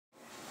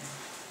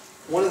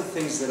One of the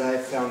things that I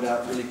found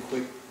out really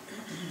quick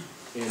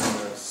in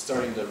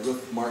starting the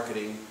roof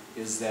marketing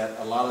is that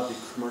a lot of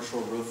the commercial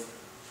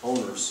roof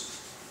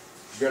owners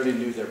barely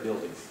knew their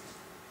building.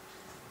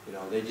 You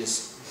know, they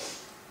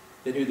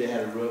knew they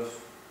had a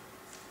roof,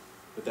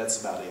 but that's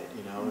about it.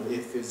 You know,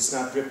 if it's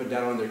not dripping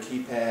down on their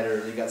keypad or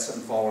they got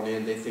something falling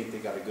in, they think they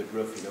got a good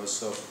roof. You know,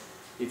 so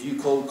if you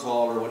cold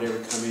call or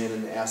whatever, come in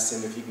and ask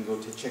them if you can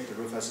go to check the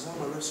roof, I said,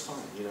 oh, my roof's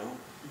fine. You know.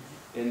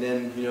 And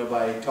then, you know,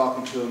 by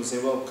talking to them,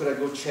 say, well, could I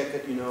go check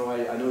it? You know,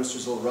 I noticed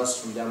there's a little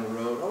rust from down the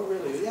road. Oh,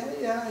 really?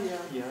 Yeah,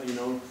 you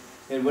know.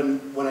 And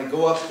when I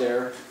go up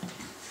there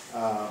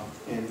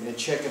and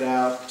check it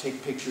out,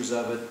 take pictures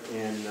of it,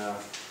 and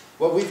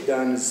what we've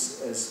done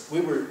is we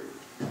were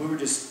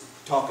just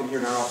talking here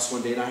in our office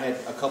one day, and I had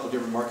a couple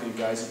different marketing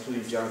guys,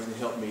 including Jonathan,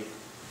 help me.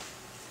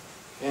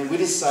 And we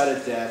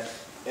decided that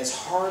as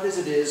hard as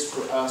it is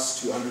for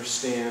us to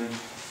understand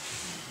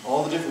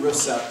all the different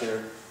roofs out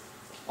there,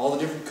 all the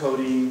different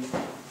coating,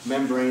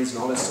 membranes,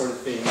 and all that sort of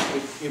thing,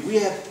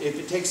 if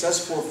it takes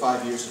us 4 or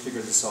 5 years to figure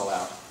this all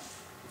out,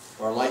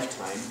 or a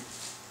lifetime,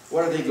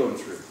 what are they going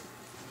through?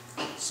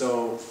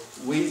 So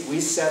we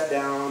sat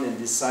down and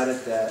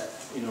decided that,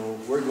 you know,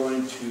 we're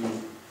going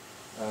to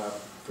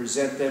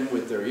present them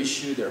with their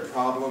issue, their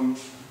problem,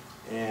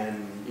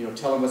 and, you know,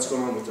 tell them what's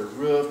going on with their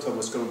roof, tell them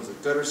what's going on with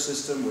the gutter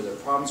system, where their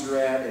problems are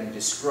at, and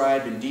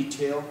describe in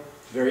detail,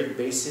 very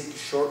basic,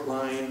 short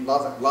line,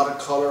 lot of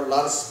color, a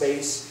lot of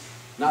space.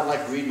 Not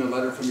like reading a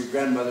letter from your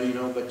grandmother, you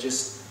know, but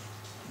just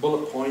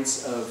bullet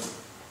points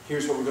of,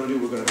 here's what we're going to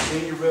do. We're going to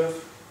clean your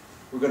roof.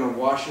 We're going to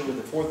wash it with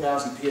a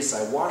 4,000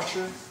 PSI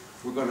washer.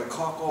 We're going to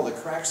caulk all the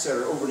cracks that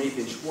are over an 1/8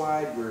 inch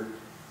wide.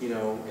 You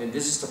know, and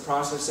this is the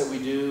process that we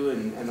do,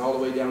 and all the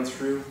way down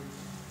through.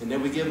 And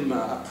then we give them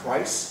a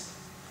price.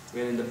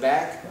 And in the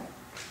back,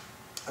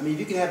 I mean, if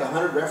you can have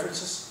 100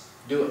 references,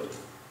 do it.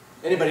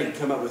 Anybody can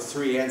come up with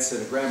 3 aunts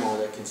and a grandma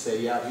that can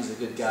say, yeah, he's a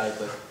good guy.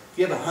 But if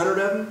you have 100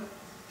 of them,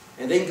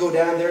 and they can go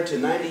down there to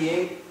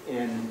 98,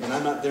 and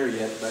I'm not there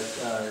yet, but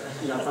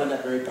you know, I find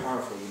that very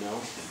powerful. You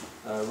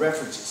know,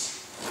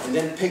 references, and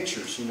then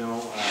pictures. You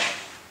know,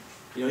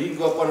 you can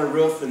go up on a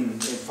roof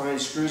and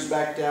find screws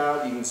backed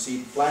out. You can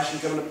see flashing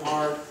coming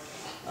apart,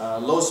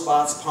 low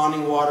spots,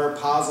 ponding water,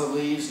 piles of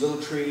leaves,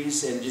 little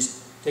trees, and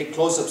just take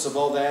close-ups of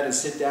all that and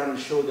sit down and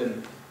show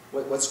them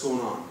what's going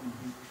on,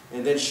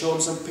 and then show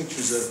them some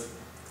pictures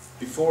of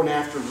before and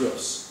after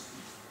roofs.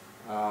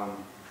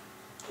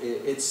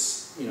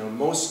 It's, you know,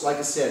 like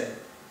I said,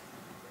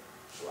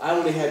 I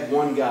only had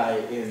one guy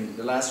in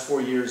the last 4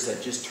 years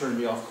that just turned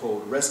me off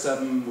cold. The rest of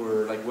them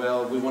were like,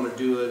 well, we want to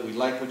do it, we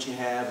like what you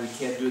have, we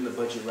can't do it in the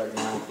budget right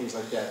now, and things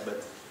like that.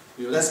 But,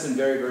 you know, that's been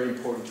very, very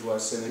important to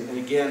us. And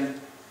again,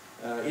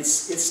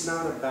 it's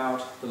not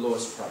about the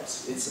lowest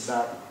price. It's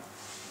about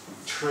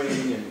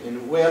training,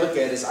 and the way I look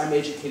at it is I'm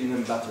educating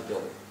them about their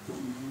building.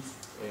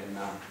 And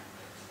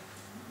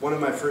one of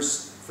my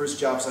first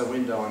jobs I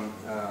went on,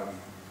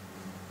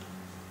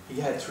 he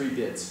had 3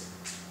 bids,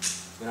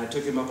 and I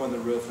took him up on the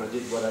roof, and I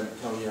did what I'm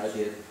telling you I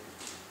did.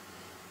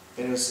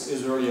 And it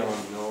was early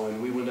on, you know,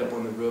 and we went up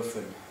on the roof,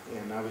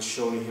 and I was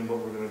showing him what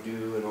we're going to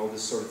do and all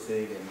this sort of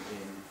thing, and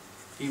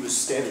he was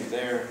standing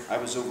there, I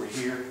was over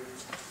here,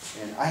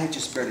 and I had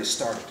just barely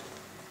started,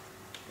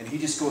 and he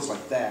just goes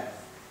like that,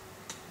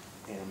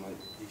 and I'm like,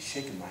 he's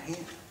shaking my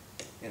hand,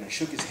 and I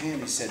shook his hand.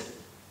 He said,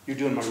 you're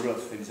doing my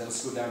roof, and he said,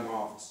 let's go down to my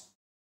office.